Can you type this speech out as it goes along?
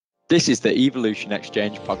This is the Evolution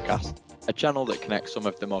Exchange podcast, a channel that connects some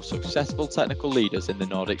of the most successful technical leaders in the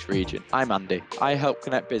Nordics region. I'm Andy. I help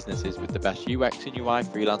connect businesses with the best UX and UI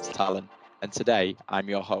freelance talent, and today I'm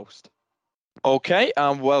your host. Okay,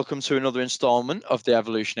 and welcome to another installment of the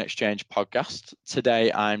Evolution Exchange podcast. Today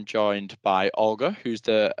I'm joined by Olga, who's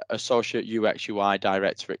the Associate UX UI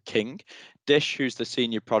Director at King, Dish, who's the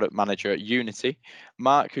Senior Product Manager at Unity,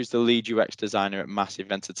 Marc, who's the Lead UX Designer at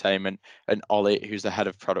Massive Entertainment, and Ollie, who's the Head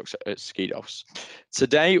of Products at Skidos.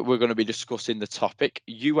 Today we're going to be discussing the topic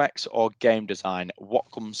UX or game design,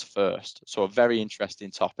 what comes first? So a very interesting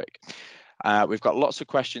topic. We've got lots of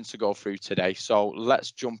questions to go through today, so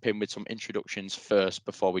let's jump in with some introductions first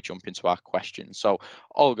before we jump into our questions. So,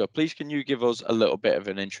 Olga, please can you give us a little bit of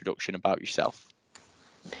an introduction about yourself?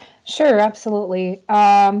 Sure, absolutely.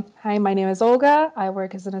 Hi, my name is Olga. I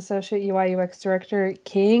work as an Associate UI UX Director at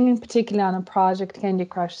King, particularly on a project Candy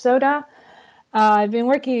Crush Soda. I've been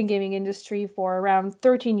working in the gaming industry for around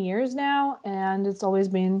 13 years now, and it's always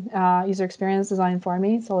been user experience design for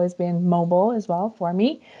me. It's always been mobile as well for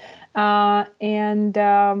me. My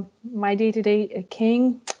day-to-day at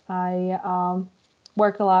King, I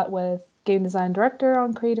work a lot with game design director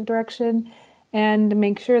on creative direction and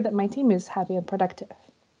make sure that my team is happy and productive.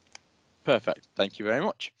 Perfect. Thank you very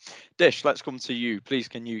much. Dish, let's come to you. Please,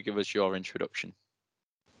 can you give us your introduction?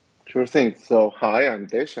 Sure thing. So, hi, I'm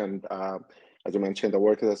Dish, and as you mentioned, I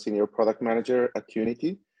work as a Senior Product Manager at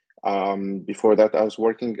Unity. Before that, I was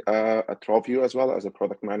working at Rovio as well as a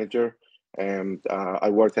Product Manager. And I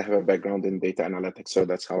have a background in data analytics, so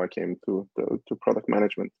that's how I came to product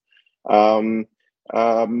management.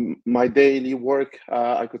 My daily work,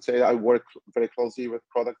 I could say I work very closely with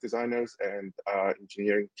product designers and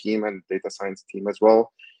engineering team and data science team as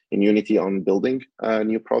well in Unity on building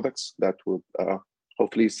new products that would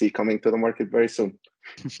hopefully see coming to the market very soon.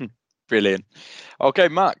 Brilliant. Okay,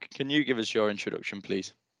 Marc, can you give us your introduction,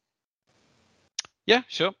 please? Yeah,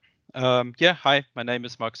 sure. Hi, my name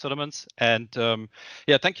is Marc Sodermanns, and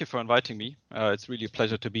thank you for inviting me. It's really a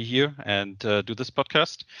pleasure to be here and do this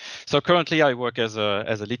podcast. So currently I work as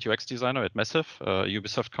a lead UX designer at Massive, a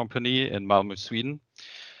Ubisoft company in Malmö, Sweden.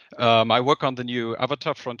 I work on the new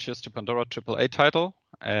Avatar Frontiers to Pandora AAA title,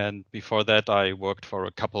 and before that I worked for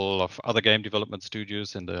a couple of other game development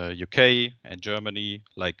studios in the UK and Germany,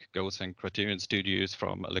 like Ghost and Criterion Studios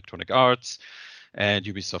from Electronic Arts, and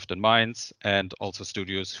Ubisoft and Mainz, and also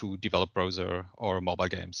studios who develop browser or mobile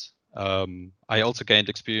games. I also gained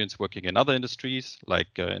experience working in other industries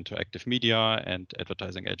like interactive media and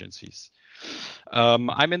advertising agencies.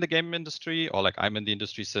 I'm in the game industry, I'm in the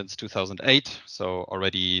industry since 2008, so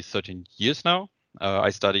already 13 years now. I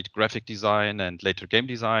studied graphic design and later game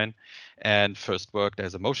design, and first worked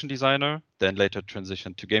as a motion designer, then later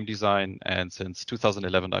transitioned to game design, and since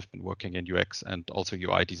 2011 I've been working in UX and also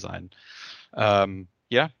UI design.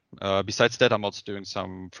 Besides that, I'm also doing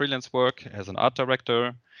some freelance work as an art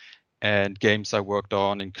director, and games I worked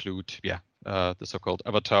on include the so-called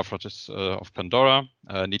Avatar Frontiers of Pandora,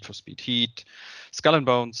 Need for Speed Heat, Skull and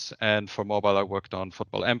Bones, and for mobile I worked on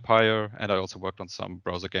Football Empire, and I also worked on some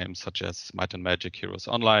browser games such as Might and Magic Heroes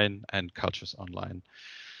Online and Cultures Online.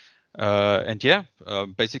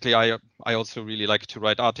 Basically I also really like to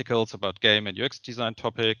write articles about game and UX design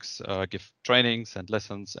topics, give trainings and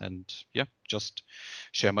lessons, and just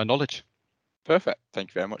share my knowledge. Perfect. Thank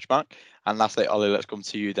you very much, Marc. And lastly, Ollie, let's come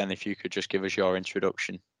to you then, if you could just give us your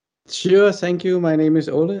introduction. Sure, thank you. My name is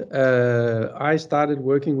Ole. I started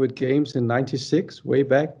working with games in '96, way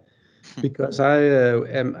back, because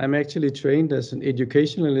I'm actually trained as an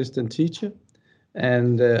educationalist and teacher.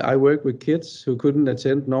 And I work with kids who couldn't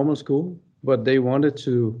attend normal school, but they wanted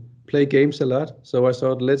to play games a lot. So I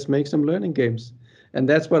thought, let's make some learning games. And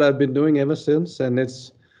that's what I've been doing ever since. And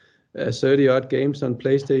it's 30 odd games on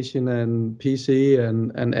PlayStation and PC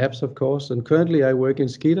and apps, of course. And currently I work in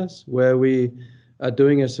Skidos, where we are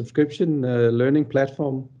doing a subscription learning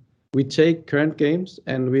platform. We take current games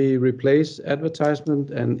and we replace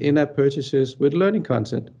advertisement and in-app purchases with learning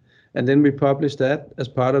content. And then we publish that as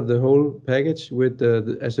part of the whole package with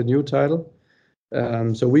as a new title.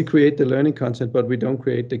 So we create the learning content, but we don't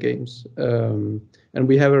create the games. And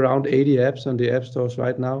we have around 80 apps on the app stores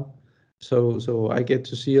right now. So I get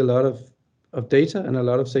to see a lot of data and a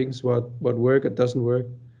lot of things what work and doesn't work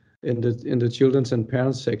in the children's and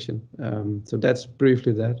parents section. So that's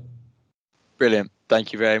briefly that. Brilliant.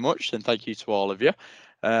 Thank you very much, and thank you to all of you.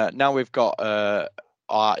 Now we've got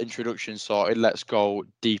our introduction sorted, let's go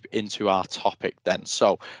deep into our topic then.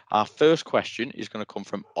 So our first question is going to come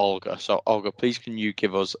from Olga. So Olga, please can you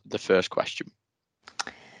give us the first question?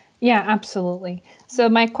 Yeah, absolutely. So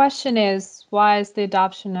my question is, why is the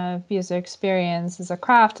adoption of user experience as a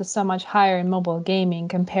craft so much higher in mobile gaming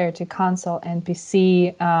compared to console and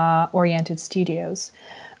PC oriented studios?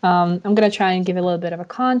 I'm going to try and give a little bit of a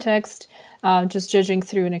context. Just judging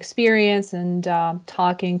through an experience and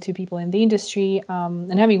talking to people in the industry,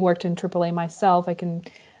 and having worked in AAA myself, I can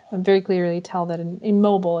very clearly tell that in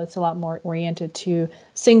mobile, it's a lot more oriented to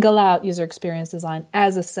single out user experience design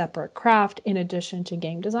as a separate craft in addition to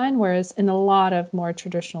game design. Whereas in a lot of more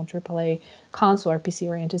traditional AAA console or PC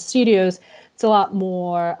oriented studios, it's a lot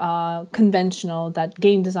more conventional that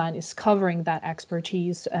game design is covering that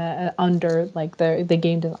expertise under like the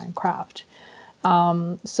game design craft.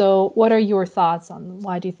 So what are your thoughts on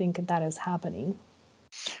why do you think that is happening?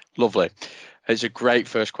 Lovely. It's a great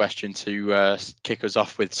first question to kick us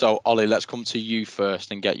off with. So, Ollie, let's come to you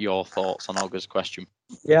first and get your thoughts on Olga's question.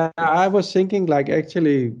 Yeah, I was thinking like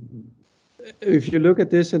actually, if you look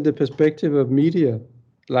at this in the perspective of media,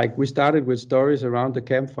 like we started with stories around the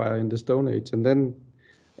campfire in the Stone Age, and then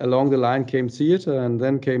along the line came theater, and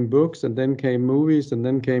then came books, and then came movies, and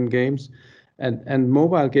then came games. And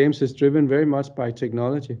mobile games is driven very much by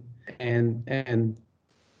technology. And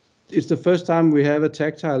it's the first time we have a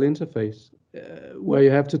tactile interface where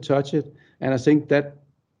you have to touch it. And I think that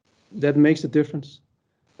makes a difference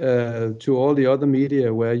to all the other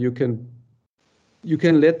media where you can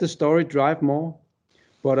let the story drive more,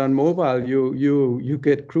 but on mobile you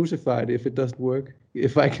get crucified if it doesn't work.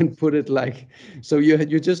 If I can put it like, so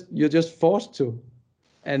you're just forced to,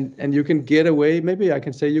 and you can get away. Maybe I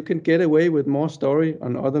can say you can get away with more story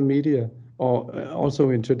on other media or also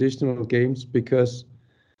in traditional games because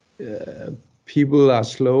people are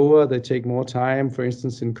slower. They take more time, for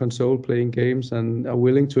instance, in console playing games, and are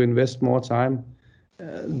willing to invest more time.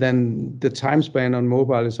 Then the time span on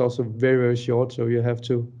mobile is also very, very short. So you have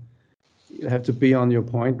to be on your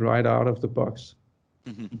point right out of the box.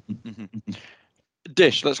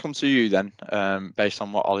 Dish, let's come to you then, based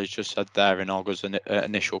on what Ollie's just said there in Olga's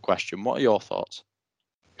initial question. What are your thoughts?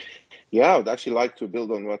 Yeah, I would actually like to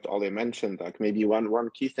build on what Ollie mentioned. Like maybe one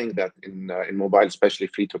key thing that in mobile, especially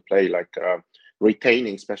free to play, like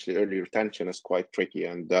retaining, especially early retention, is quite tricky,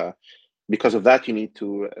 and because of that, you need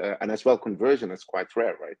to, and as well, conversion is quite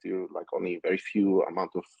rare, right? You like only very few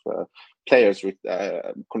amount of players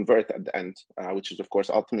convert at the end, which is of course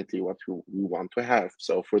ultimately what you want to have.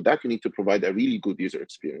 So for that, you need to provide a really good user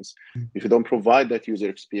experience. If you don't provide that user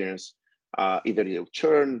experience, either they'll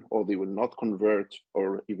churn or they will not convert,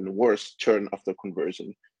 or even worse, churn after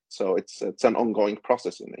conversion. So it's an ongoing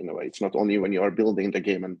process in a way. It's not only when you are building the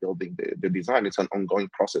game and building the design, it's an ongoing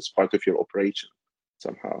process, part of your operation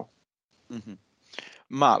somehow. Mm-hmm.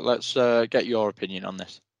 Marc, let's get your opinion on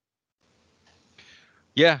this.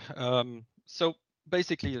 Yeah. So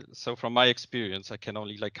basically, from my experience, I can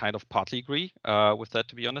only like kind of partly agree with that.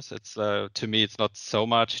 To be honest, it's to me, it's not so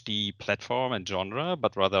much the platform and genre,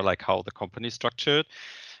 but rather like how the company is structured,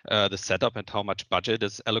 the setup, and how much budget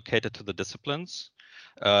is allocated to the disciplines.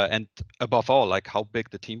 And above all, like how big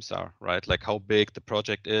the teams are, right? Like how big the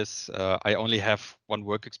project is. I only have one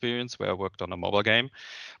work experience where I worked on a mobile game,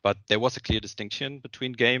 but there was a clear distinction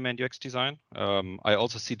between game and UX design. I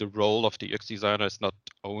also see the role of the UX designer as not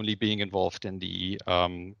only being involved in the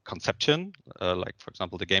conception, like for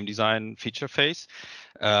example, the game design feature phase,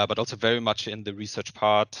 but also very much in the research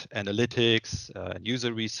part, analytics,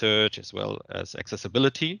 user research, as well as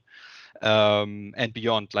accessibility. And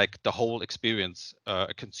beyond, like the whole experience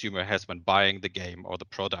a consumer has when buying the game or the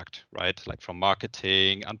product, right? Like from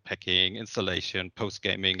marketing, unpacking, installation,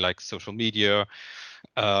 post-gaming, like social media,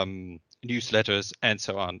 newsletters, and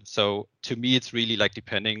so on. So to me, it's really like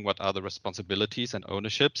depending what are the responsibilities and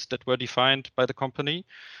ownerships that were defined by the company,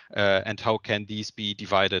 and how can these be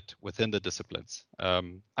divided within the disciplines.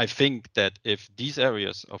 I think that if these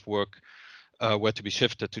areas of work were to be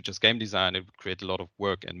shifted to just game design, it would create a lot of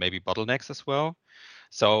work and maybe bottlenecks as well.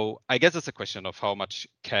 So I guess it's a question of how much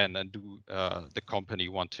can and do the company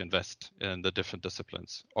want to invest in the different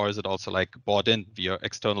disciplines, or is it also like bought in via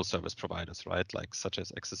external service providers, right? Like such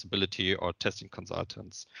as accessibility or testing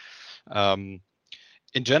consultants.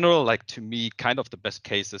 In general, like to me, kind of the best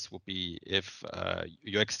cases would be if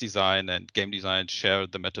UX design and game design share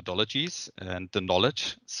the methodologies and the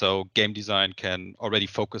knowledge. So game design can already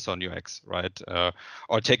focus on UX, right?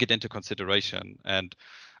 Or take it into consideration. And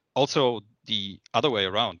also the other way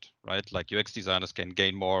around, right? Like UX designers can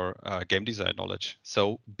gain more game design knowledge.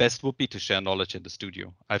 So best would be to share knowledge in the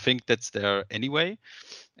studio. I think that's there anyway.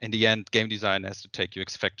 In the end, game design has to take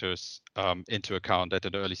UX factors into account at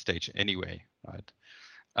an early stage anyway, right?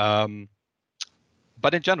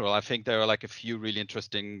 But in general, I think there are like a few really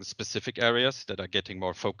interesting specific areas that are getting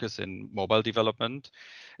more focus in mobile development.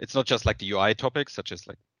 It's not just like the UI topics, such as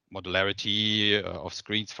like modularity of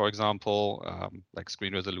screens, for example, like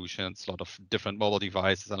screen resolutions, a lot of different mobile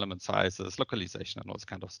devices, element sizes, localization, and all this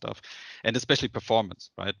kind of stuff, and especially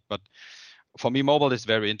performance, right? But for me, mobile is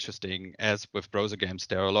very interesting. As with browser games,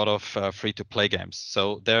 there are a lot of free-to-play games.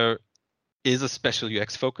 So there is a special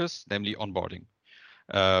UX focus, namely onboarding.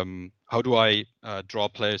 How do I draw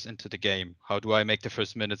players into the game? How do I make the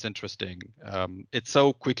first minutes interesting? It's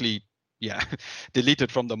so quickly,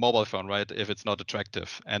 deleted from the mobile phone, right? If it's not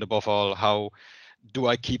attractive. And above all, how do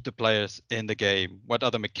I keep the players in the game? What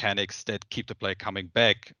are the mechanics that keep the player coming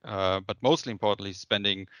back? But mostly importantly,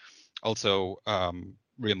 spending also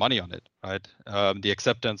real money on it, right? The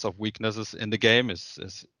acceptance of weaknesses in the game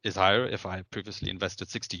is higher if I previously invested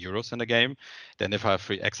 60 euros in a game than if I have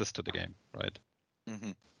free access to the game, right?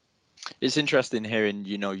 Mm-hmm. It's interesting hearing,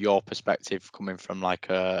 your perspective coming from like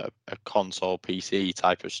a console PC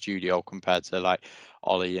type of studio compared to like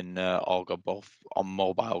Ollie and Olga both on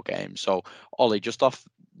mobile games. So Ollie, just off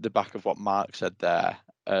the back of what Marc said there,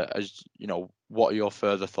 as what are your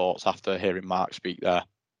further thoughts after hearing Marc speak there?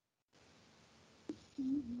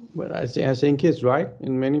 Well, I think it's right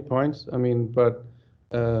in many points. I mean, but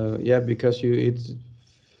because we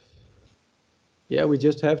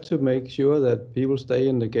just have to make sure that people stay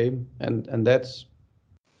in the game, and that's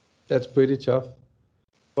pretty tough.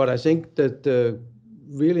 But I think that the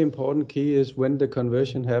really important key is when the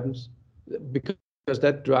conversion happens, because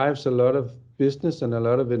that drives a lot of business and a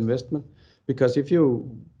lot of investment. Because if you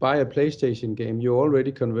buy a PlayStation game, you're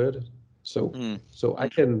already converted. So I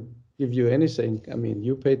can give you anything. I mean,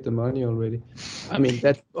 you paid the money already. I mean,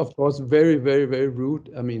 that's of course very, very, very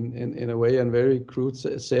rude. I mean, in a way, and very crude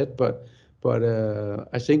said, but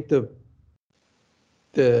I think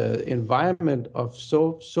the environment of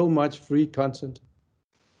so much free content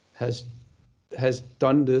has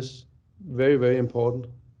done this very, very important.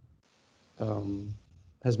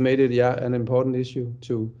 Has made it an important issue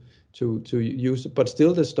to use it. But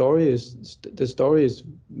still, the story is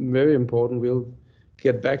very important. We'll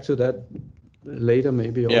get back to that later,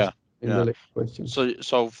 maybe also in the later questions.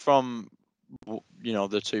 So from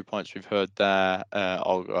the 2 points we've heard there,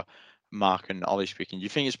 Olga, Marc and Ollie speaking, do you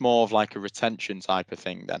think it's more of like a retention type of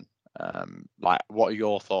thing then? Like, what are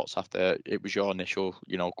your thoughts after it was your initial,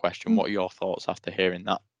 question? What are your thoughts after hearing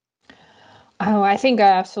that? Oh, I think I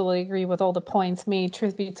absolutely agree with all the points made.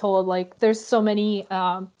 Truth be told, like there's so many,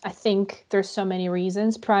 I think there's so many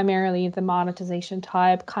reasons. Primarily, the monetization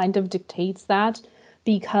type kind of dictates that,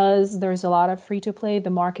 because there's a lot of free to play. The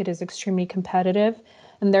market is extremely competitive,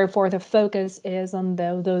 and therefore the focus is on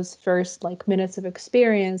those first like minutes of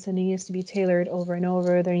experience, and it needs to be tailored over and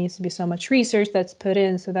over. There needs to be so much research that's put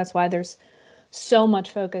in. So that's why there's so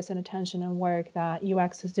much focus and attention and work that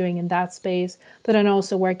UX is doing in that space, but then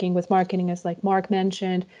also working with marketing, as like Marc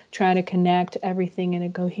mentioned, trying to connect everything in a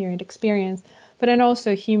coherent experience. But then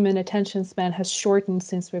also human attention span has shortened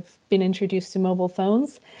since we've been introduced to mobile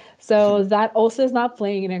phones. So that also is not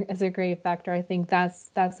playing as a great factor. I think that's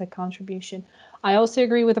a contribution. I also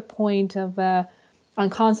agree with the point of on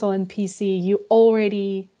console and PC, you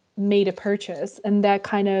already made a purchase, and that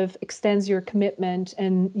kind of extends your commitment,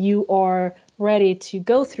 and you are ready to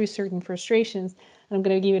go through certain frustrations. And I'm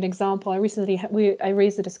going to give you an example. I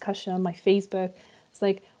raised a discussion on my Facebook. It's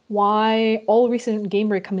like, why all recent game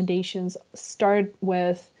recommendations start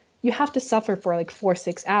with, you have to suffer for like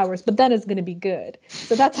 4-6 hours, but then it's going to be good.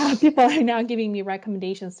 So that's how people are now giving me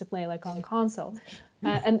recommendations to play like on console.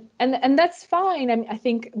 And that's fine. I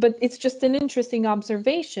think, but it's just an interesting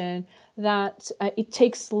observation that it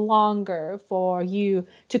takes longer for you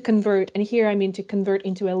to convert. And here, I mean, to convert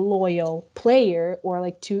into a loyal player, or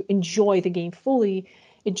like to enjoy the game fully.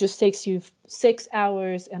 It just takes you 6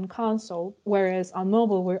 hours on console, whereas on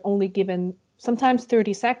mobile, we're only given sometimes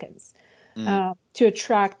 30 seconds to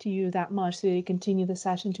attract you that much, so you continue the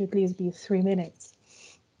session to at least be 3 minutes.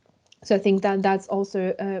 So I think that's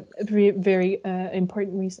also a very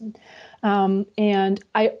important reason. And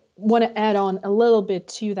I want to add on a little bit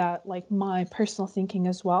to that, like my personal thinking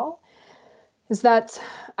as well, is that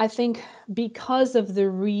I think because of the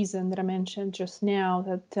reason that I mentioned just now,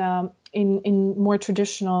 that in more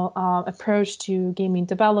traditional approach to gaming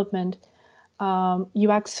development,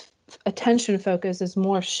 UX attention focus is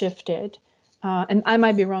more shifted. And I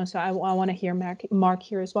might be wrong, so I want to hear Marc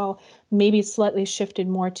here as well. Maybe it's slightly shifted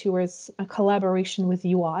more towards a collaboration with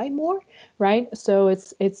UI more, right? So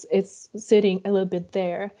it's sitting a little bit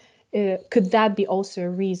there. Could that be also a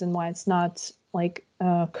reason why it's not like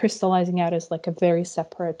crystallizing out as like a very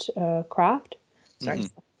separate craft? Sorry,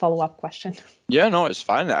 follow-up question. Yeah, no, it's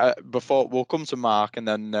fine. Before we'll come to Marc, and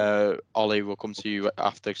then Ollie will come to you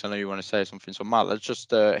after, because I know you want to say something. So Marc, let's just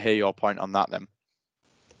hear your point on that then.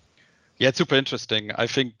 Yeah, it's super interesting. I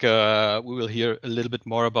think we will hear a little bit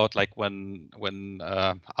more about like when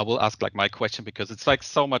I will ask like my question, because it's like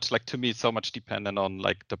so much, like to me, so much dependent on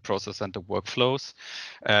like the process and the workflows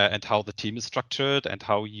and how the team is structured and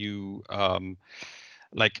how you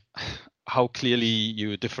like how clearly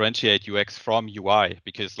you differentiate UX from UI,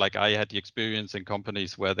 because like I had the experience in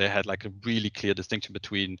companies where they had like a really clear distinction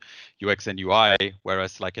between UX and UI,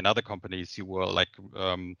 whereas like in other companies you were like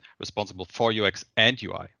responsible for UX and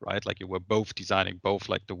UI, right? Like you were both designing both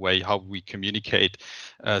like the way how we communicate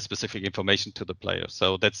specific information to the player.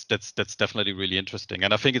 So that's definitely really interesting.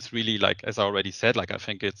 And I think it's really like, as I already said, like I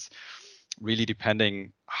think it's really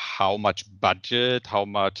depending how much budget, how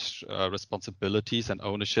much responsibilities and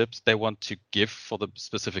ownerships they want to give for the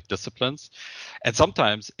specific disciplines. And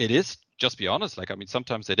sometimes it is, just be honest, like, I mean,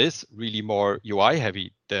 sometimes it is really more UI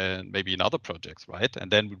heavy than maybe in other projects, right? And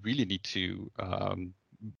then we really need to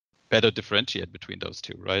better differentiate between those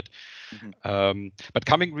two, right? Mm-hmm. But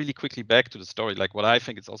coming really quickly back to the story, like what I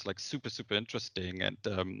think is also like super interesting. And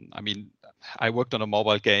I mean, I worked on a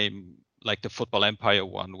mobile game like the Football Empire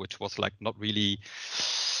one, which was like not really,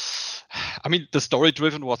 I mean, the story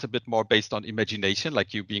driven was a bit more based on imagination,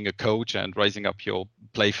 like you being a coach and raising up your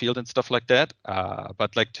play field and stuff like that.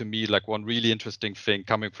 But like to me, like one really interesting thing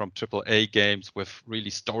coming from AAA games with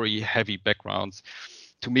really story heavy backgrounds,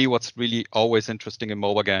 to me, what's really always interesting in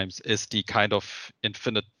mobile games is the kind of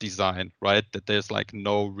infinite design, right? That there's like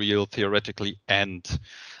no real theoretically end.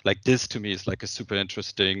 Like this to me is like a super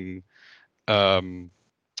interesting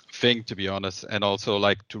thing, to be honest, and also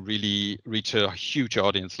like to really reach a huge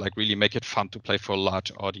audience, like really make it fun to play for a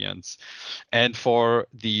large audience. And for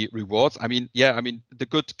the rewards, I mean, yeah, I mean, the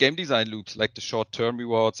good game design loops, like the short-term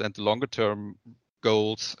rewards and the longer-term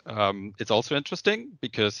goals, it's also interesting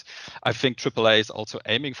because I think AAA is also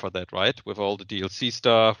aiming for that, right? With all the DLC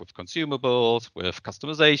stuff, with consumables, with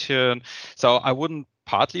customization. So I wouldn't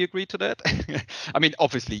partly agree to that. I mean,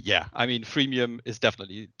 obviously, yeah. I mean, freemium is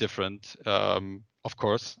definitely different, of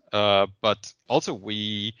course. But also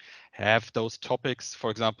we have those topics,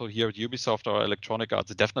 for example, here at Ubisoft or Electronic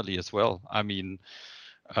Arts, definitely as well. I mean,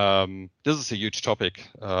 this is a huge topic.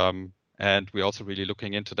 And we're also really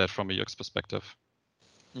looking into that from a UX perspective.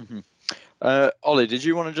 Mm-hmm. Ollie, did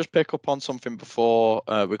you want to just pick up on something before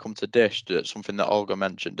we come to Dish, something that Olga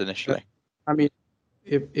mentioned initially? I mean,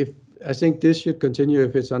 if I think this should continue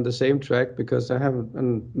if it's on the same track, because I have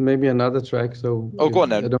maybe another track. So go on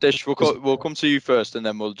then. Dish, we'll come to you first, and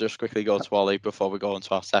then we'll just quickly go to Ollie before we go on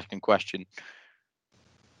to our second question.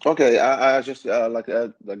 Okay, I just like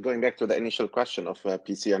going back to the initial question of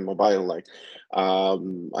PC and mobile. Like,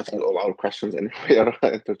 I think all our questions anyway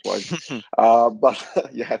are intertwined. But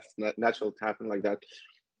yeah, it's natural to happen like that.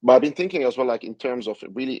 But I've been thinking as well, like in terms of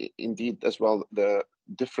really, indeed, as well, the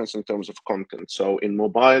difference in terms of content. So in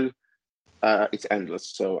mobile, it's endless.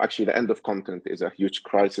 So actually, the end of content is a huge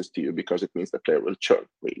crisis to you because it means the player will churn,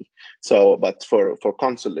 really. So, but for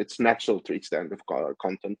console, it's natural to reach the end of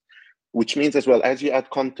content. Which means as well, as you add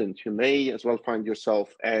content, you may as well find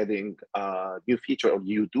yourself adding new feature, or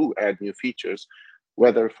you do add new features,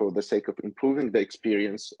 whether for the sake of improving the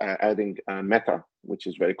experience, adding meta, which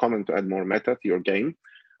is very common to add more meta to your game,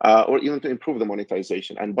 or even to improve the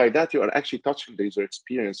monetization. And by that, you are actually touching the user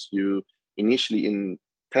experience you initially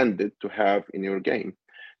intended to have in your game.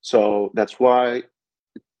 So that's why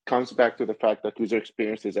comes back to the fact that user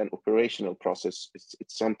experience is an operational process.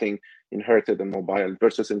 It's something inherited in mobile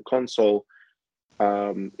versus in console.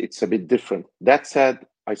 It's a bit different. That said,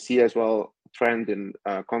 I see as well a trend in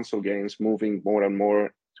console games moving more and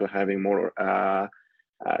more to having more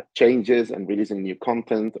changes and releasing new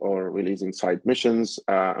content or releasing side missions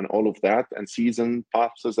and all of that, and season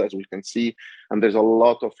passes, as we can see. And there's a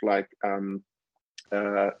lot of like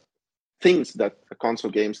things that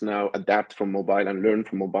console games now adapt from mobile and learn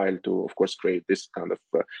from mobile to, of course, create this kind of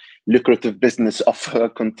lucrative business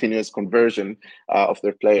of continuous conversion of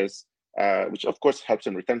their players, which of course helps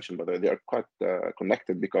in retention, but they are quite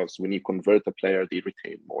connected, because when you convert a player, they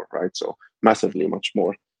retain more, right? So massively much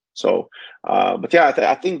more. So, but yeah,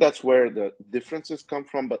 I think that's where the differences come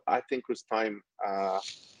from. But I think with time,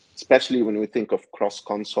 especially when we think of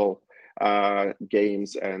cross-console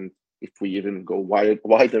games, and if we even go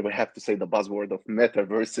wider, we have to say the buzzword of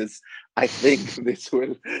metaverses. I think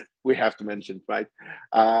we have to mention, right?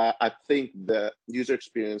 I think the user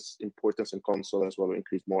experience importance in console as well will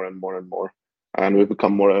increase more and more and more, and we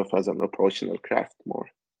become more of as an operational craft more.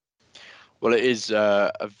 Well, it is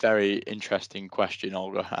a very interesting question,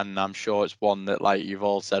 Olga, and I'm sure it's one that, like you've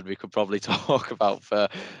all said, we could probably talk about for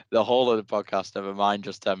the whole of the podcast, never mind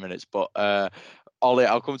just 10 minutes. But Ollie,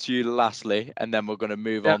 I'll come to you lastly, and then we're going to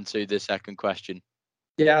move on to the second question.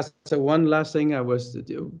 Yeah, so one last thing I was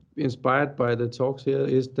inspired by the talks here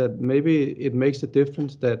is that maybe it makes a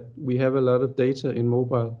difference that we have a lot of data in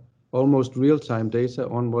mobile, almost real-time data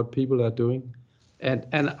on what people are doing. And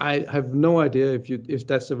I have no idea if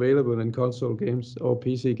that's available in console games or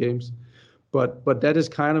PC games, but that is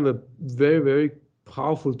kind of a very, very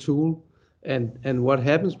powerful tool. And what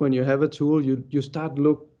happens when you have a tool, you start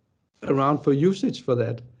look around for usage for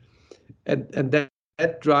that, and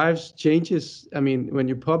that drives changes. I mean, when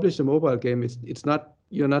you publish a mobile game, it's not,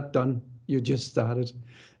 you're not done. You just started,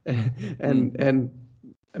 and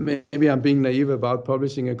maybe I'm being naive about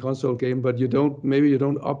publishing a console game, but you don't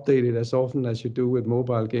update it as often as you do with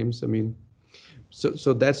mobile games. I mean,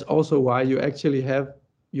 so that's also why you actually have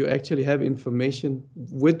information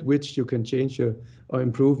with which you can change or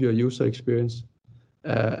improve your user experience,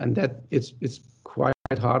 and that it's quite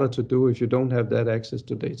harder to do if you don't have that access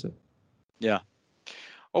to data. Yeah.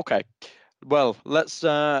 Okay. Well, let's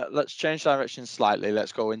change direction slightly.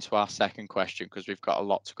 Let's go into our second question because we've got a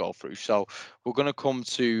lot to go through. So we're going to come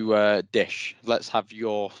to Dish. Let's have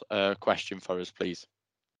your question for us, please.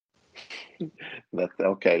 That's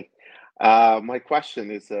okay. My question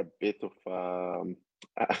is a bit of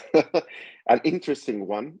an interesting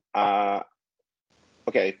one.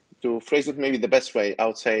 Okay, to phrase it maybe the best way, I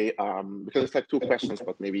would say, because it's like two questions,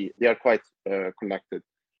 but maybe they are quite connected.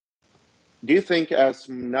 Do you think as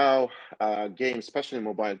now games, especially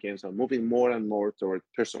mobile games, are moving more and more toward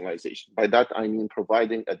personalization? By that, I mean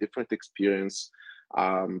providing a different experience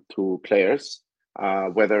to players,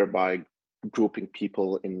 whether by grouping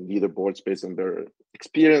people in leaderboards based on their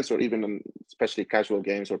experience, or even in especially casual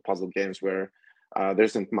games or puzzle games where there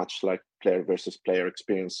isn't much like player versus player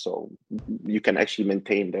experience. So you can actually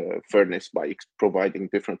maintain the fairness by providing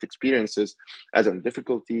different experiences as in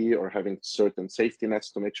difficulty, or having certain safety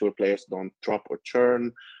nets to make sure players don't drop or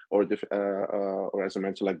churn, or as I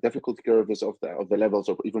mentioned, like difficulty curves of the levels,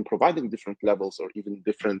 or even providing different levels or even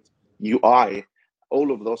different UI.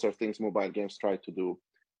 All of those are things mobile games try to do.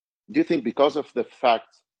 Do you think because of the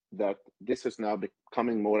fact that this is now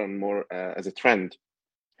becoming more and more as a trend,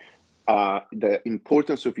 the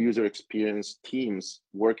importance of user experience teams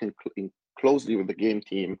working closely with the game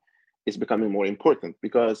team is becoming more important?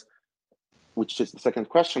 Because, which is the second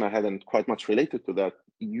question I hadn't quite much related to that,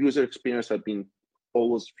 user experience had been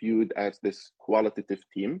always viewed as this qualitative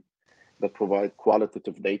team that provide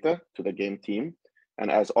qualitative data to the game team.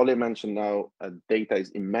 And as Ollie mentioned now, data is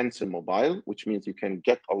immense in mobile, which means you can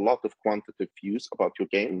get a lot of quantitative views about your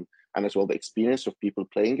game and as well the experience of people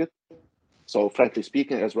playing it. So frankly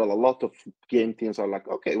speaking, as well, a lot of game teams are like,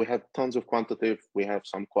 okay, we have tons of quantitative, we have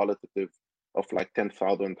some qualitative of like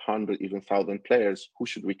 10,000, 100, even 1,000 players. Who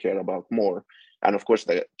should we care about more? And of course,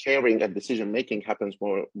 the caring and decision-making happens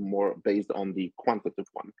more based on the quantitative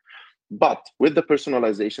one. But with the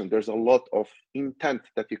personalization, there's a lot of intent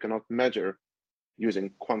that you cannot measure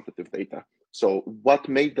using quantitative data. So what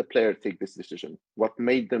made the player take this decision? What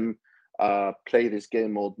made them play this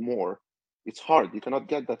game mode more? It's hard. You cannot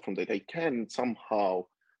get that from data. You can somehow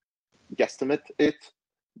guesstimate it,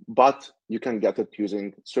 but you can get it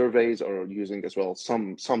using surveys or using as well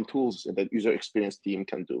some tools that user experience team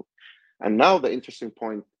can do. And now the interesting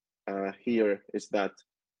point here is that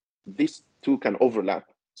these two can overlap.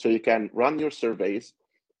 So you can run your surveys,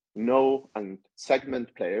 know and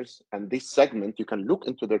segment players, and this segment you can look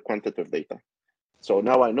into their quantitative data. So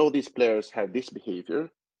now I know these players have this behavior,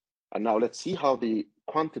 and now let's see how they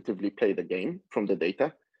quantitatively play the game from the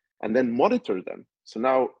data, and then monitor them. So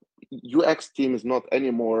now UX team is not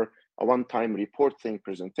anymore a one-time report thing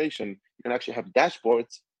presentation. You can actually have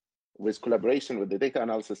dashboards with collaboration with the data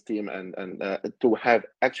analysis team and to have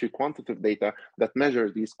actually quantitative data that measure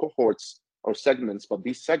these cohorts or segments, but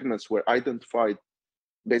these segments were identified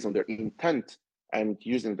based on their intent and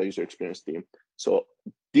using the user experience team. So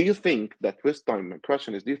do you think that with time, my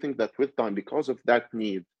question is, do you think that with time, because of that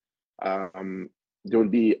need, there will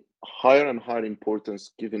be higher and higher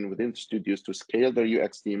importance given within studios to scale their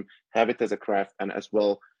UX team, have it as a craft, and as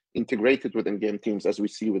well integrated within game teams, as we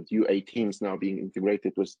see with UA teams now being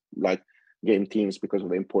integrated with like game teams because of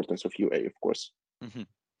the importance of UA, of course. Mm-hmm.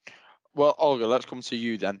 Well, Olga, let's come to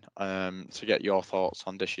you then to get your thoughts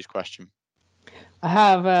on Dish's question. I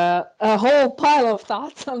have a whole pile of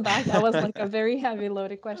thoughts on that. That was like a very heavy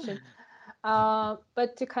loaded question.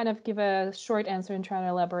 But to kind of give a short answer and try to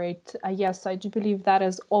elaborate, yes, I do believe that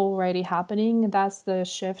is already happening. That's the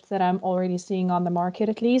shift that I'm already seeing on the market,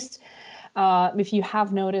 at least. If you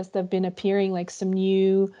have noticed, there've been appearing like some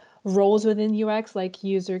new roles within UX, like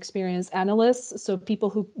user experience analysts. So people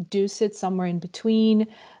who do sit somewhere in between.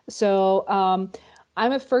 So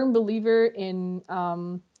I'm a firm believer in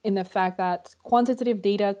the fact that quantitative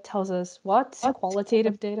data tells us what,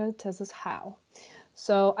 qualitative data tells us how.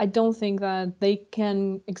 So I don't think that they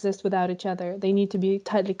can exist without each other. They need to be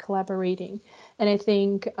tightly collaborating. And I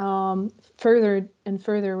think further and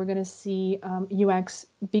further, we're going to see UX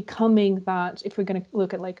becoming that. If we're going to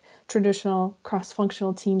look at like traditional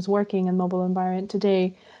cross-functional teams working in mobile environment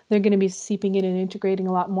today, they're going to be seeping in and integrating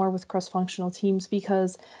a lot more with cross-functional teams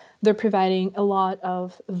because they're providing a lot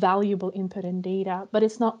of valuable input and data. But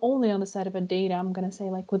it's not only on the side of a data. I'm going to say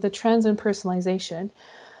like with the trends in personalization,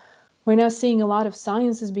 we're now seeing a lot of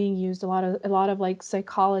sciences being used, a lot of like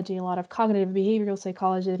psychology, a lot of cognitive behavioral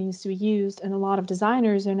psychology that needs to be used, and a lot of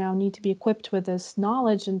designers are now need to be equipped with this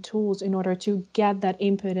knowledge and tools in order to get that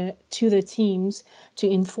input to the teams to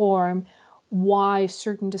inform why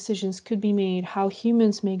certain decisions could be made, how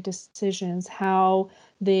humans make decisions, how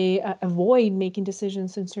they avoid making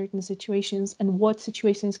decisions in certain situations, and what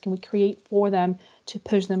situations can we create for them to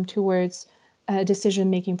push them towards a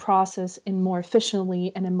decision-making process in more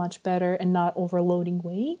efficiently and a much better and not overloading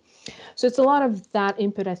way. So it's a lot of that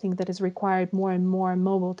input, I think, that is required more and more in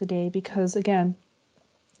mobile today because, again,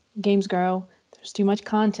 games grow, there's too much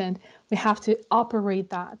content. We have to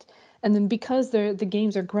operate that. And then because the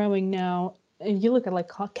games are growing now, and you look at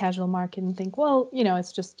like casual market and think, well,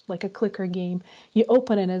 it's just like a clicker game. You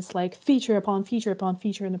open it, it's like feature upon feature upon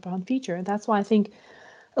feature and upon feature. And that's why I think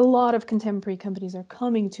a lot of contemporary companies are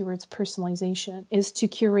coming towards personalization, is to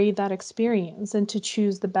curate that experience and to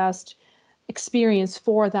choose the best experience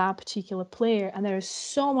for that particular player. And there's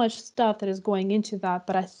so much stuff that is going into that,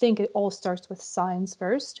 but I think it all starts with science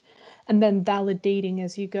first, and then validating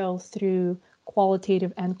as you go through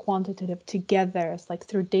qualitative and quantitative together. It's like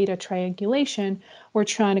through data triangulation, we're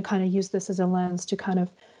trying to kind of use this as a lens to kind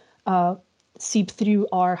of seep through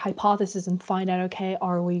our hypothesis and find out, okay,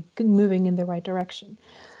 are we moving in the right direction?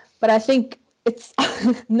 But I think it's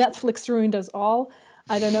Netflix ruined us all.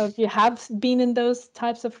 I don't know if you have been in those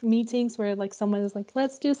types of meetings where like someone is like,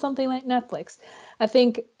 let's do something like Netflix. I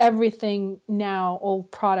think everything now, all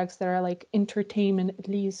products that are like entertainment at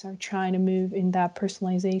least, are trying to move in that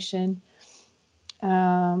personalization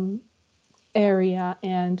area,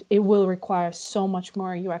 and it will require so much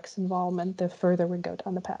more UX involvement the further we go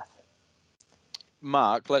down the path.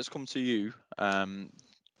 Marc, let's come to you and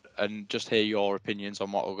just hear your opinions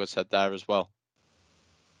on what Olga said there as well.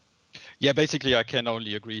 Yeah, basically, I can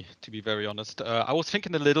only agree, to be very honest. I was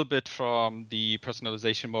thinking a little bit from the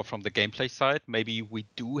personalization, more from the gameplay side. Maybe we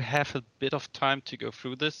do have a bit of time to go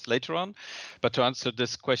through this later on. But to answer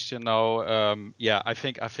this question now, yeah, I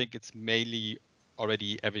think it's mainly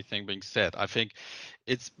already everything being said. I think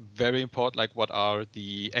it's very important, like what are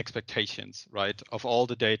the expectations, right, of all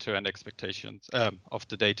the data and expectations of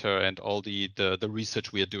the data and all the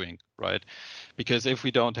research we are doing, right? Because if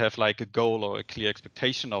we don't have like a goal or a clear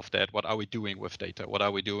expectation of that, what are we doing with data? What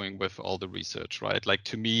are we doing with all the research, right? Like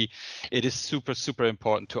to me, it is super, super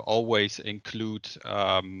important to always include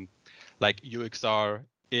like UXR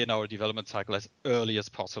in our development cycle as early as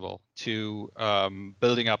possible to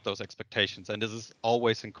building up those expectations. And this is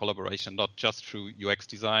always in collaboration, not just through UX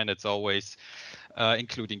design. It's always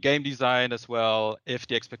including game design as well. If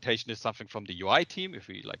the expectation is something from the UI team, if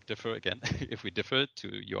we like differ again, if we differ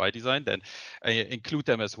to UI design, then include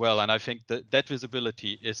them as well. And I think that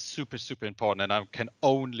visibility is super, super important. And I can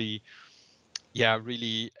only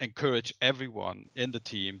really encourage everyone in the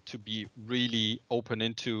team to be really open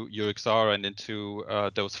into UXR and into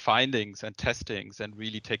those findings and testings and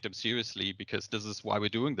really take them seriously, because this is why we're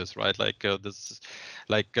doing this, right? Like this,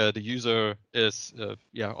 like the user is,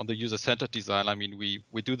 on the user-centered design. I mean,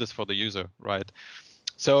 we do this for the user, right?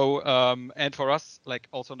 So, and for us, like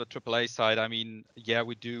also on the AAA side, I mean,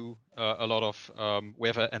 we do a lot of, we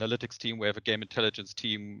have an analytics team, we have a game intelligence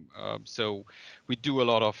team. So we do a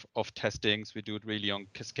lot of testings. We do it really on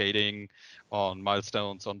cascading, on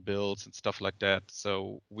milestones, on builds and stuff like that.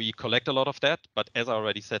 So we collect a lot of that. But as I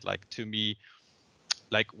already said, like to me,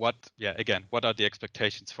 like what are the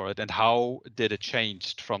expectations for it and how did it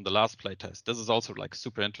change from the last playtest? This is also like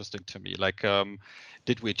super interesting to me. Like,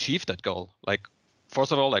 did we achieve that goal? Like,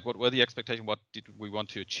 first of all, like what were the expectations? What did we want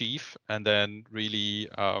to achieve? And then really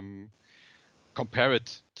compare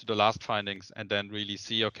it to the last findings and then really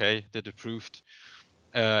see, okay, did it proved?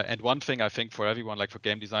 And one thing I think for everyone, like for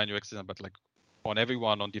game design, UX design, but like on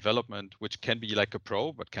everyone on development, which can be like a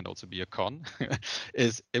pro, but can also be a con,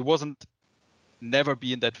 is it wasn't never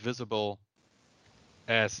been that visible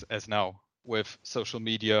as now with social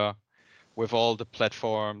media, with all the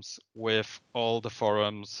platforms, with all the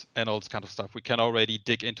forums and all this kind of stuff. We can already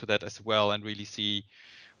dig into that as well and really see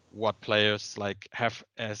what players like have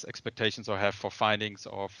as expectations or have for findings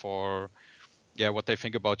or for what they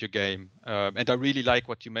think about your game. And I really like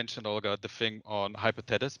what you mentioned, Olga, the thing on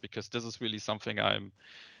hypothesis, because this is really something I'm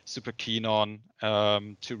super keen on,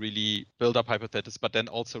 to really build up hypothesis, but then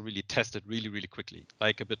also really test it really, really quickly,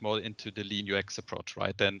 like a bit more into the lean UX approach,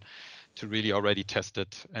 right? Then to really already test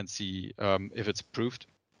it and see if it's proved.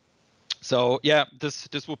 So yeah,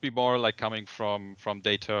 this would be more like coming from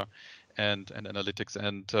data and analytics.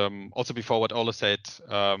 And also before what Ola said,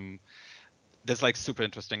 that's like super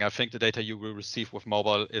interesting. I think the data you will receive with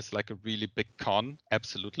mobile is like a really big con,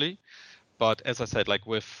 absolutely. But as I said, like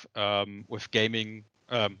with gaming,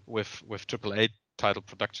 with AAA title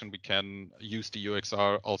production, we can use the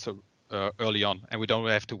UXR also early on, and we don't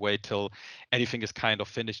have to wait till anything is kind of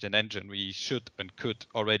finished in engine. We should and could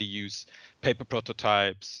already use paper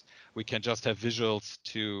prototypes. We can just have visuals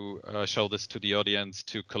to show this to the audience,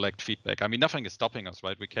 to collect feedback. I mean, nothing is stopping us,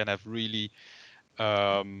 right? We can have really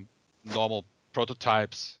normal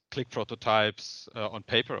prototypes, click prototypes on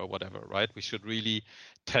paper or whatever, right? We should really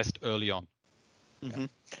test early on. Mm-hmm.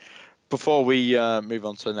 Before we move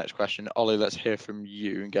on to the next question, Ollie, let's hear from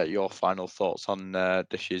you and get your final thoughts on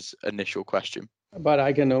Dish's initial question. But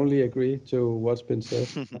I can only agree to what's been said.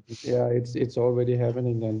 Yeah, it's already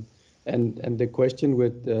happening, and the question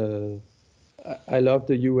with I love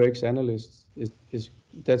the UX analysts is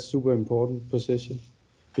that's super important position,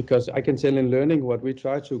 because I can tell in learning what we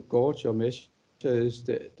try to gauge or measure is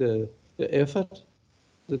the effort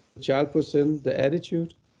the child puts in, the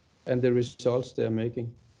attitude, and the results they're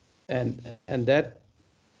making. And that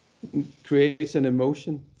creates an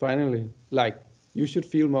emotion finally, like you should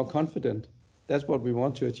feel more confident. That's what we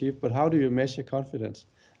want to achieve. But how do you measure confidence?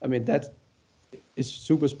 I mean, that is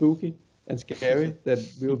super spooky and scary that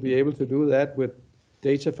we'll be able to do that with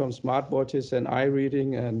data from smartwatches and eye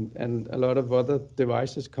reading and a lot of other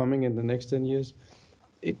devices coming in the next 10 years.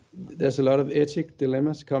 There's a lot of ethic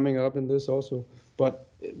dilemmas coming up in this also, but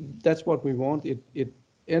that's what we want. It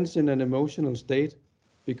ends in an emotional state,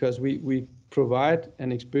 because we provide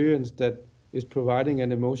an experience that is providing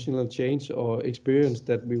an emotional change or experience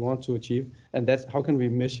that we want to achieve, and that's how can we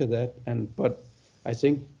measure that. But I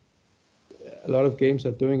think a lot of games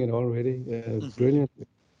are doing it already brilliantly.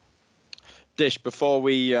 Dish, before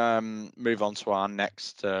we move on to our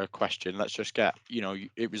next question, let's just get,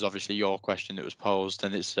 it was obviously your question that was posed,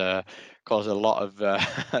 and it's caused a lot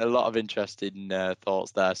of interesting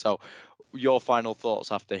thoughts there. So your final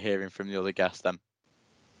thoughts after hearing from the other guests then.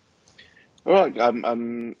 Well, I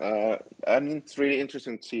mean, it's really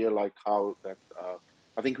interesting to hear like how that.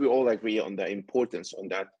 I think we all agree on the importance on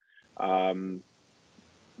that.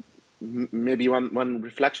 Maybe one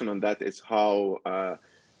reflection on that is how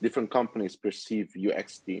different companies perceive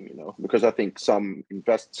UX team. Because I think some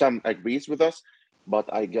agrees with us,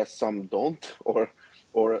 but I guess some don't,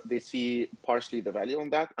 or they see partially the value on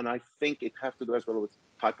that. And I think it has to do as well with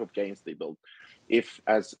type of games they build. If,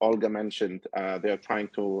 as Olga mentioned, they are trying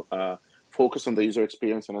to focus on the user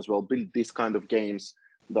experience and as well build these kind of games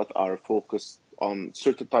that are focused on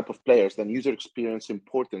certain type of players, then user experience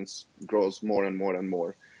importance grows more and more and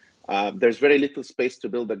more. There's very little space to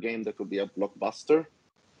build a game that will be a blockbuster,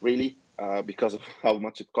 really, because of how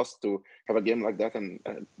much it costs to have a game like that and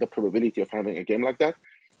the probability of having a game like that,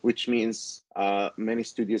 which means many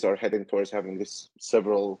studios are heading towards having this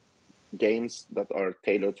several games that are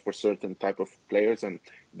tailored for certain type of players, and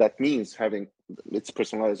that means having its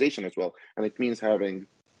personalization as well, and it means having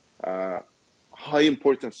high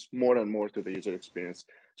importance more and more to the user experience.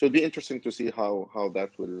 So it'd be interesting to see how that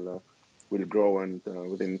will grow and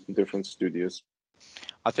within different studios.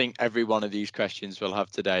 I think every one of these questions we'll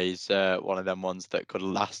have today is one of them ones that could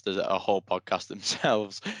last as a whole podcast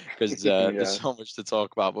themselves, because there's so much to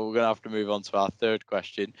talk about. But we're going to have to move on to our third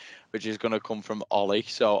question, which is going to come from Ollie.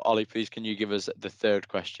 So, Ollie, please, can you give us the third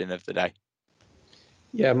question of the day?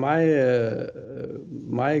 Yeah, my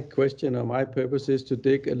question or my purpose is to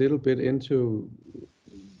dig a little bit into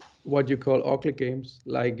what you call ugly games,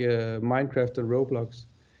 like Minecraft and Roblox.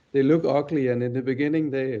 They look ugly, and in the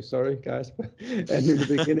beginning, sorry guys, and in the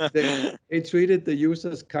beginning they treated the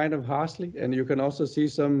users kind of harshly, and you can also see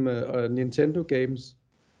some Nintendo games.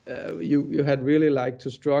 You had really like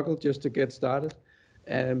to struggle just to get started,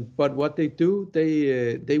 but what they do,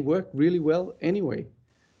 they work really well anyway.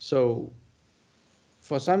 So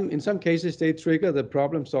in some cases, they trigger the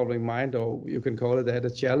problem-solving mind, or you can call it that, a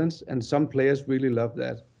challenge, and some players really love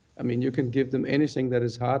that. I mean, you can give them anything that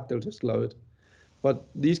is hard, they'll just love it. But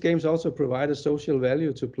these games also provide a social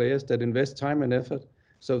value to players that invest time and effort,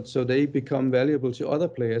 So they become valuable to other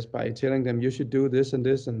players by telling them you should do this and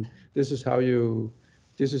this, and this is how you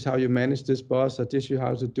manage this boss, or this is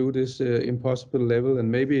how to do this impossible level.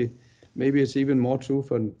 And maybe it's even more true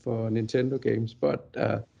for Nintendo games. But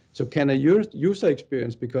so can a user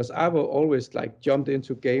experience, because I've always like jumped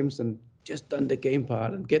into games and just done the game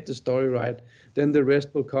part and get the story right, then the rest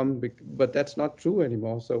will come. But that's not true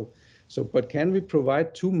anymore. So but can we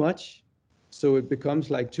provide too much, so it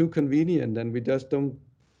becomes like too convenient and we just don't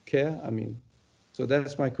care? I mean, so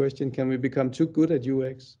that's my question. Can we become too good at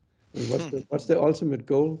UX? What's the ultimate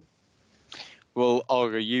goal? Well,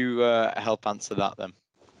 Olga, you help answer that then.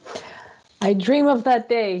 I dream of that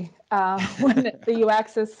day when the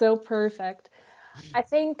UX is so perfect. I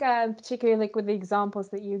think particularly like with the examples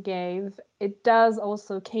that you gave, it does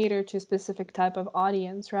also cater to a specific type of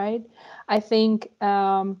audience, right? I think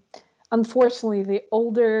unfortunately, the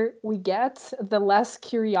older we get, the less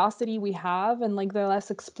curiosity we have and like the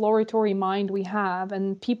less exploratory mind we have,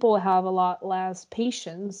 and people have a lot less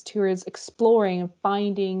patience towards exploring and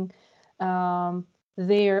finding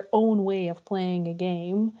their own way of playing a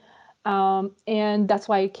game. And that's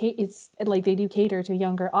why it's like they do cater to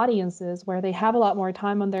younger audiences where they have a lot more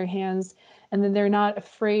time on their hands, and then they're not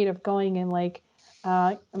afraid of going and like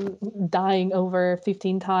dying over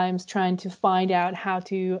 15 times trying to find out how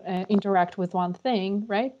to interact with one thing,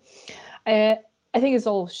 right? I think it's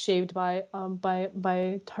all shaped by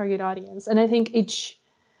target audience, and I think each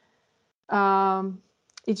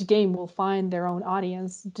game will find their own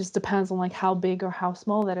audience. It just depends on like how big or how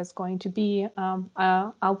small that is going to be.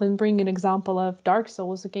 I'll then bring an example of Dark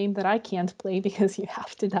Souls, a game that I can't play because you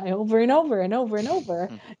have to die over and over and over and over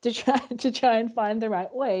to try and find the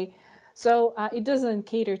right way. So it doesn't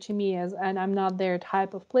cater to me and I'm not their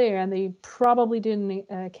type of player, and they probably didn't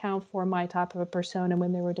account for my type of a persona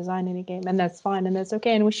when they were designing a game, and that's fine and that's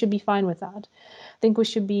okay, and we should be fine with that. I think we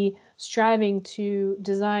should be striving to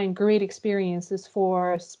design great experiences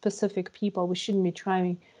for specific people. We shouldn't be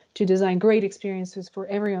trying to design great experiences for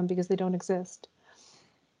everyone because they don't exist.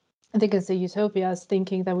 I think it's a utopia, is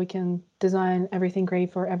thinking that we can design everything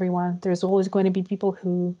great for everyone. There's always going to be people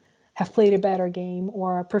who have played a better game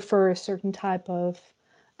or prefer a certain type of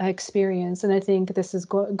experience. And I think this is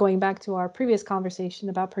going back to our previous conversation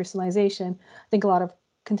about personalization. I think a lot of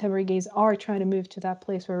contemporary games are trying to move to that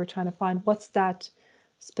place where we're trying to find what's that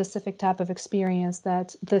specific type of experience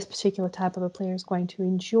that this particular type of a player is going to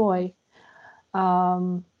enjoy.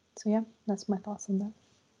 So yeah, that's my thoughts on that.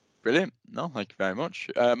 Brilliant. No, thank you very much.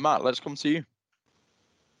 Marc, let's come to you.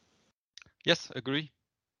 Yes, agree.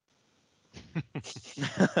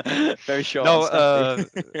 Very short. No,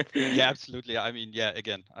 yeah, absolutely. I mean, yeah,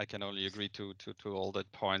 again, I can only agree to all that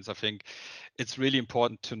points. I think it's really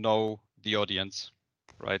important to know the audience,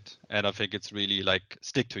 right? And I think it's really like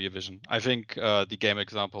stick to your vision. I think the game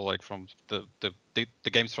example, like from the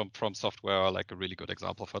games from Software, are like a really good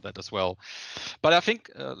example for that as well. But I think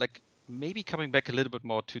like maybe coming back a little bit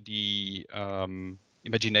more to the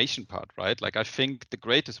imagination part, right? Like I think the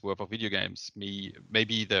greatest work of video games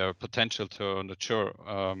maybe their potential to nurture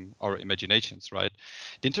our imaginations, right?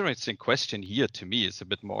 The interesting question here to me is a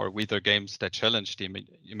bit more whether games that challenge the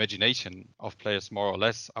imagination of players more or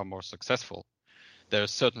less are more successful. There's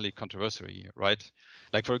certainly controversy here, right?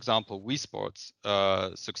 Like for example, Wii Sports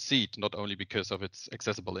succeed not only because of its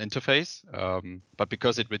accessible interface, but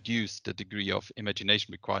because it reduced the degree of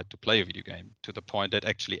imagination required to play a video game to the point that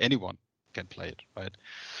actually anyone can play it, right?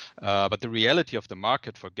 But the reality of the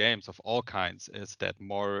market for games of all kinds is that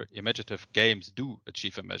more imaginative games do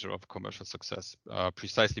achieve a measure of commercial success,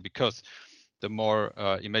 precisely because the more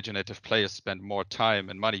imaginative players spend more time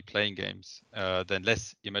and money playing games than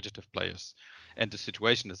less imaginative players. And the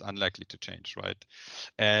situation is unlikely to change, right?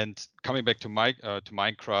 And coming back to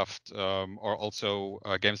Minecraft, or also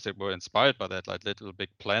games that were inspired by that, like Little Big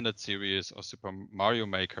Planet series or Super Mario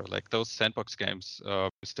Maker, like those sandbox games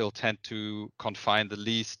still tend to confine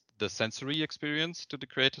the sensory experience to the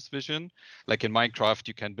creator's vision. Like in Minecraft,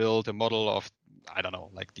 you can build a model of, I don't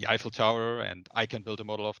know, like the Eiffel Tower, and I can build a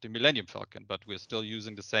model of the Millennium Falcon, but we're still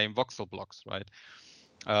using the same voxel blocks, right?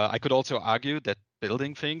 I could also argue that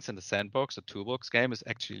building things in the sandbox, a toolbox game, is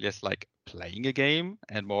actually less like playing a game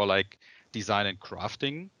and more like design and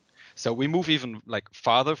crafting. So we move even like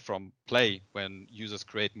farther from play when users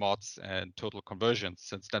create mods and total conversions,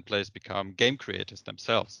 since then players become game creators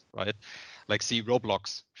themselves, right? Like see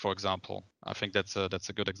Roblox, for example. I think that's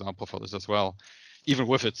a good example for this as well, even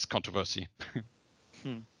with its controversy.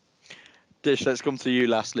 Dish, let's come to you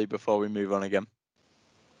lastly before we move on again.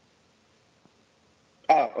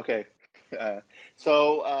 Oh, okay.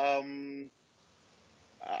 So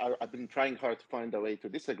I've been trying hard to find a way to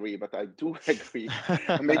disagree, but I do agree.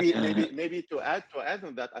 maybe to add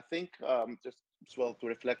on that, I think just as well to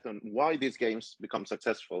reflect on why these games become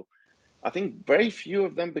successful. I think very few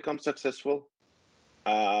of them become successful,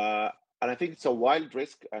 and I think it's a wild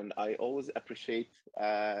risk. And I always appreciate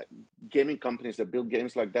gaming companies that build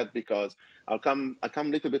games like that, because I come a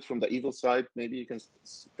little bit from the evil side. Maybe you can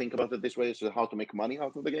think about it this way: so how to make money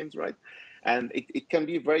out of the games, right? And it can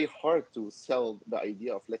be very hard to sell the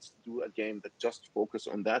idea of let's do a game that just focus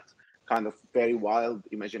on that kind of very wild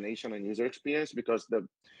imagination and user experience, because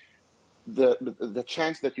the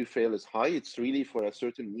chance that you fail is high. It's really for a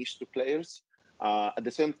certain niche to players. At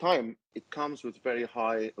the same time, it comes with very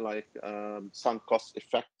high sunk cost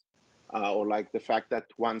effect, or like the fact that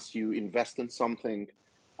once you invest in something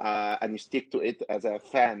and you stick to it as a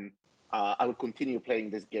fan, I will continue playing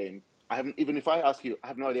this game. I haven't, even if I ask you, I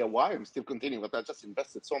have no idea why I'm still continuing, but I just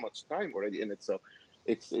invested so much time already in it. So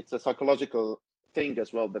it's a psychological thing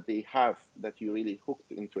as well that they have, that you really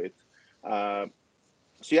hooked into it.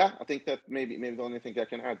 So yeah, I think that maybe the only thing I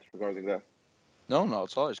can add regarding that. No,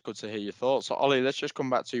 not at all. It's good to hear your thoughts. So, Ollie, let's just come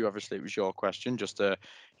back to you. Obviously, it was your question, just to,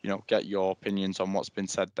 get your opinions on what's been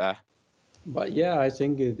said there. But yeah, I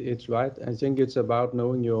think it's right. I think it's about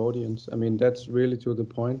knowing your audience. I mean, that's really to the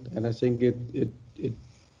point. And I think it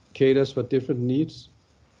caters for different needs,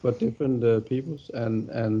 for different peoples.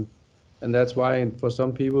 And that's why for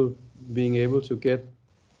some people, being able to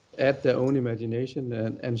add their own imagination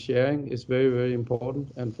and sharing is very, very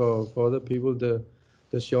important. And for other people, the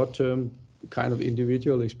short-term kind of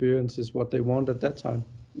individual experience is what they want at that time.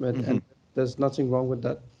 And there's nothing wrong with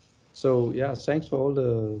that. So yeah, thanks for all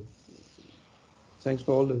the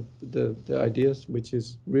ideas, which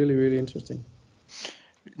is really, really interesting.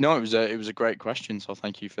 No, it was a great question, so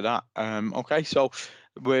thank you for that. Okay, so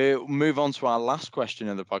we'll move on to our last question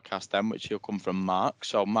of the podcast then, which will come from Marc.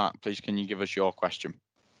 So Marc, please, can you give us your question?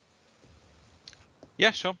 Yeah,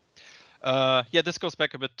 sure. This goes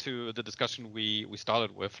back a bit to the discussion we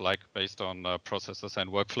started with, like based on processes and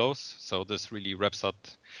workflows. So this really wraps up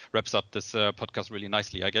this podcast really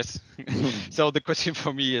nicely, I guess. So the question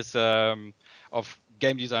for me is of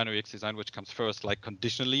game design or UX design, which comes first, like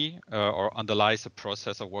conditionally or underlies a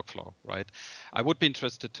process or workflow, right? I would be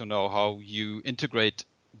interested to know how you integrate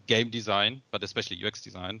game design, but especially UX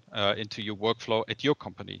design, into your workflow at your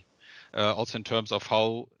company. Also in terms of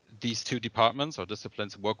how these two departments or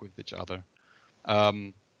disciplines work with each other.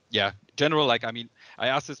 General, I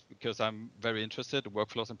ask this because I'm very interested in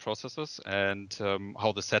workflows and processes and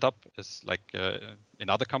how the setup is in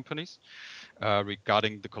other companies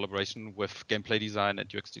regarding the collaboration with gameplay design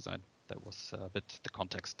and UX design. That was a bit the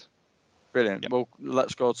context. Brilliant. Well,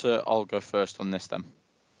 let's go to Olga first on this then.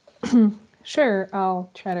 Sure, I'll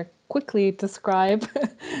try to quickly describe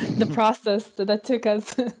the process that took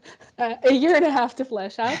us a year and a half to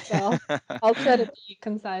flesh out. So I'll try to be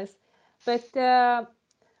concise. But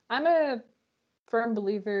I'm a firm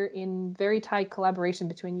believer in very tight collaboration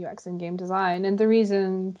between UX and game design. And the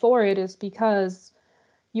reason for it is because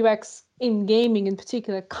UX in gaming in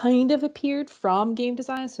particular kind of appeared from game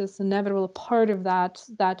design. So it's an inevitable part of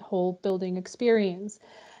that whole building experience.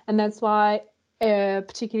 And that's why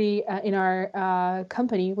particularly in our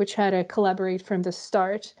company, which had to collaborate from the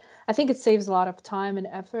start, I think it saves a lot of time and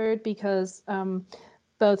effort because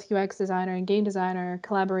both UX designer and game designer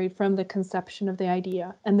collaborate from the conception of the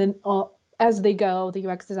idea. And then as they go, the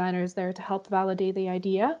UX designer is there to help validate the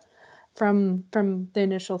idea from the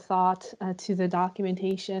initial thought to the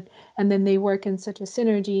documentation. And then they work in such a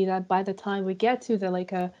synergy that by the time we get to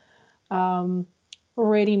the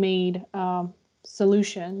ready-made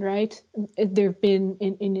solution, right? They've been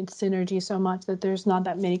in its synergy so much that there's not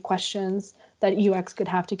that many questions that UX could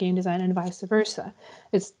have to game design and vice versa.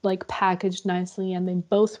 It's like packaged nicely, and then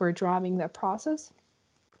both were driving that process.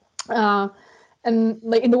 And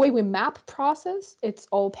like in the way we map process, it's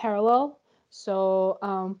all parallel. So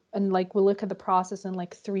and like we look at the process in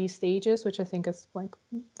like 3 stages, which I think is like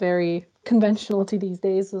very conventional to these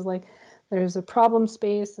days. Is like there's a problem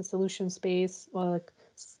space, a solution space, or like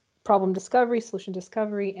problem discovery, solution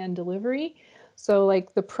discovery, and delivery. So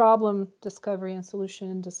like the problem discovery and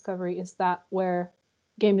solution discovery is that where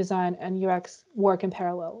game design and UX work in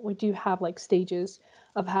parallel. We do have like stages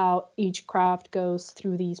of how each craft goes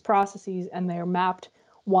through these processes, and they're mapped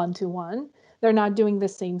one-to-one. They're not doing the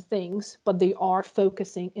same things, but they are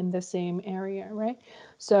focusing in the same area, right?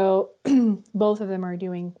 So both of them are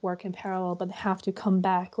doing work in parallel, but they have to come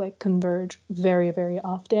back, like converge very, very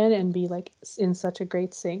often and be like in such a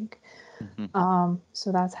great sync.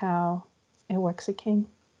 So that's how it works at King.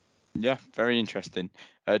 Yeah, very interesting.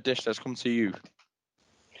 Dish, let's come to you.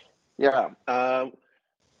 Yeah.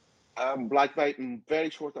 Like my very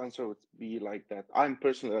short answer would be like that. I'm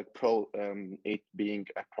personally like pro it being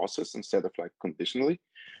a process instead of like conditionally.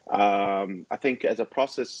 I think as a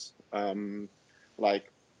process,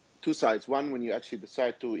 like two sides. One, when you actually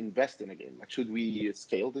decide to invest in a game, like should we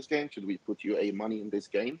scale this game? Should we put UA money in this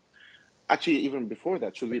game? Actually, even before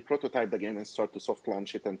that, should we prototype the game and start to soft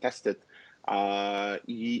launch it and test it?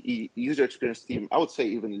 User experience team, I would say,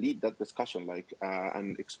 even lead that discussion, like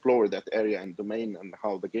and explore that area and domain and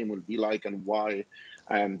how the game will be like and why.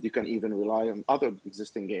 You can even rely on other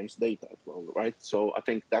existing games' data as well, right? So I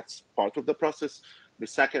think that's part of the process. The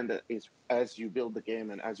second is as you build the game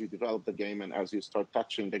and as you develop the game and as you start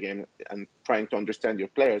touching the game and trying to understand your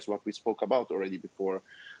players, what we spoke about already before.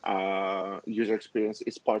 User experience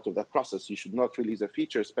is part of that process. You should not release a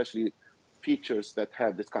feature, especially features that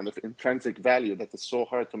have this kind of intrinsic value that is so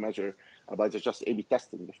hard to measure by just A/B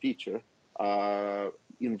testing the feature.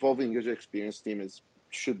 Involving user experience team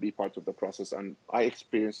should be part of the process, and I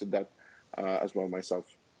experienced that as well myself.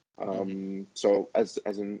 So as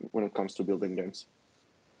in when it comes to building games.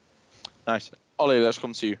 Nice. Ollie, let's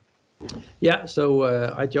come to you. Yeah, so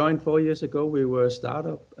I joined 4 years ago. We were a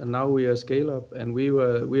startup, and now we are a scale-up, and we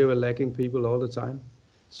were lacking people all the time.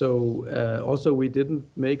 So also we didn't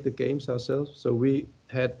make the games ourselves, so we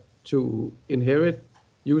had to inherit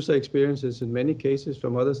user experiences in many cases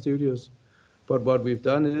from other studios. But what we've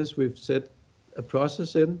done is we've set a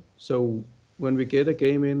process in. So when we get a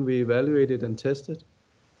game in, we evaluate it and test it,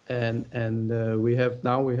 and we have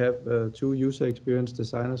 2 user experience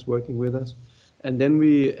designers working with us. And then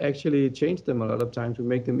we actually change them a lot of times to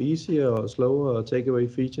make them easier or slower or take away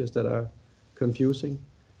features that are confusing.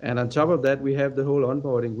 And on top of that, we have the whole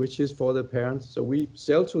onboarding, which is for the parents. So we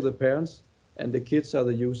sell to the parents and the kids are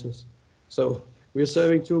the users. So we're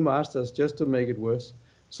serving 2 masters just to make it worse.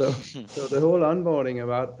 So the whole onboarding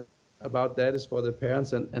about that is for the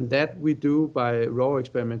parents. And that we do by raw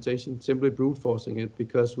experimentation, simply brute forcing it,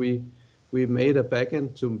 because we made a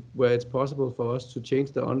backend to where it's possible for us to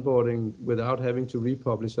change the onboarding without having to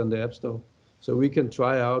republish on the App Store. So we can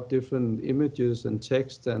try out different images and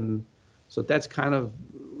text, and so that's kind of,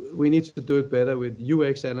 we need to do it better with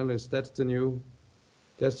UX analysts. That's the new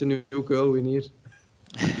girl we need.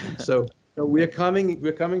 So we're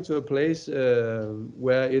coming to a place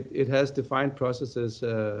where it has defined processes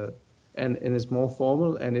and it's more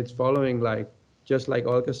formal, and it's following just like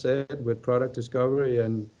Olga said, with product discovery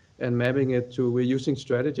and mapping it to, we're using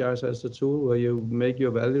Strategize as a tool where you make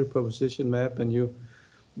your value proposition map and you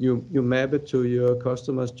map it to your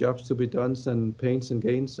customers' jobs to be done and pains and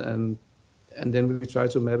gains, and then we try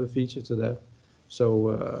to map a feature to that. So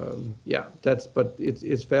but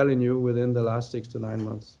it's fairly new within the last 6 to 9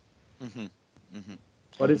 months.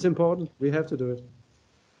 But it's important. We have to do it.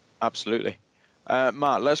 Absolutely.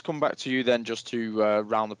 Marc, let's come back to you then, just to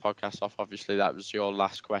round the podcast off. Obviously, that was your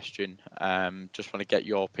last question. Just want to get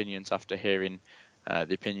your opinions after hearing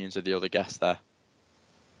the opinions of the other guests there.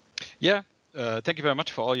 Yeah. Thank you very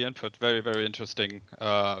much for all your input. Very, very interesting.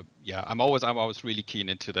 I'm always really keen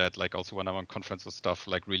into that. Like also when I'm on conferences stuff,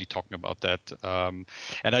 like really talking about that.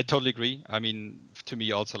 And I totally agree. I mean, to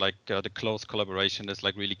me also like the close collaboration is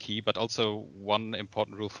like really key. But also one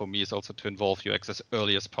important rule for me is also to involve UX as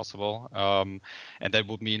early as possible. And that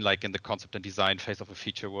would mean like in the concept and design phase of a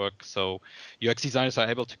feature work. So UX designers are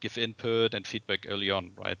able to give input and feedback early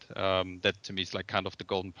on, right? That to me is like kind of the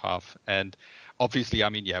golden path. And obviously, I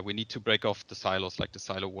mean, we need to break off the silos, like the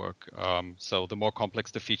silo work. So the more complex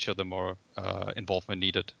the feature, the more involvement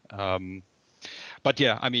needed. But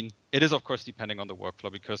yeah, I mean, it is, of course, depending on the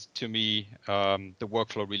workflow, because to me, the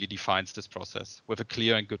workflow really defines this process. With a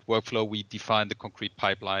clear and good workflow, we define the concrete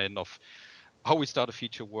pipeline of how we start a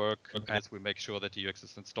feature work, as we make sure that the UX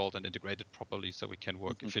is installed and integrated properly so we can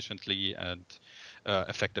work efficiently and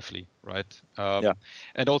effectively, right?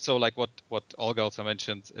 And also like what Olga also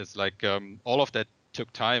mentioned is like all of that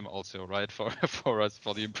took time also, right, for us,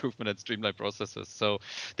 for the improvement and streamlined processes. So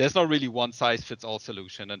there's not really one size fits all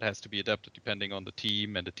solution, and it has to be adapted depending on the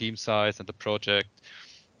team and the team size and the project,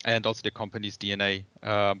 and also the company's DNA.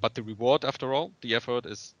 But the reward, after all, the effort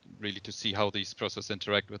is really to see how these processes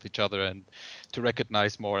interact with each other and to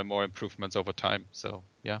recognize more and more improvements over time. So,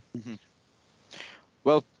 yeah.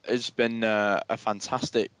 Well, it's been a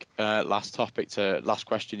fantastic last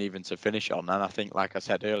question even to finish on. And I think, like I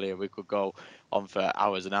said earlier, we could go on for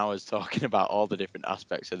hours and hours talking about all the different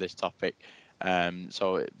aspects of this topic.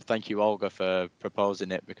 So thank you, Olga, for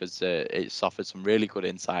proposing it, because it's offered some really good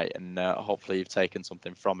insight, and hopefully you've taken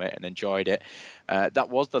something from it and enjoyed it. That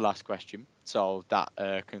was the last question. So that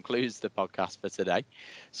concludes the podcast for today.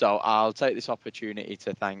 So I'll take this opportunity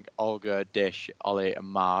to thank Olga, Dish, Ollie and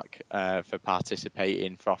Marc for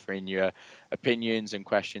participating, for offering your opinions and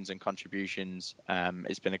questions and contributions.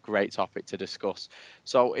 It's been a great topic to discuss.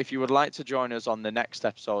 So if you would like to join us on the next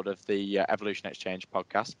episode of the Evolution Exchange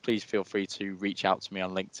podcast, please feel free to reach out to me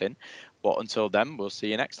on LinkedIn. But until then, we'll see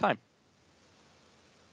you next time.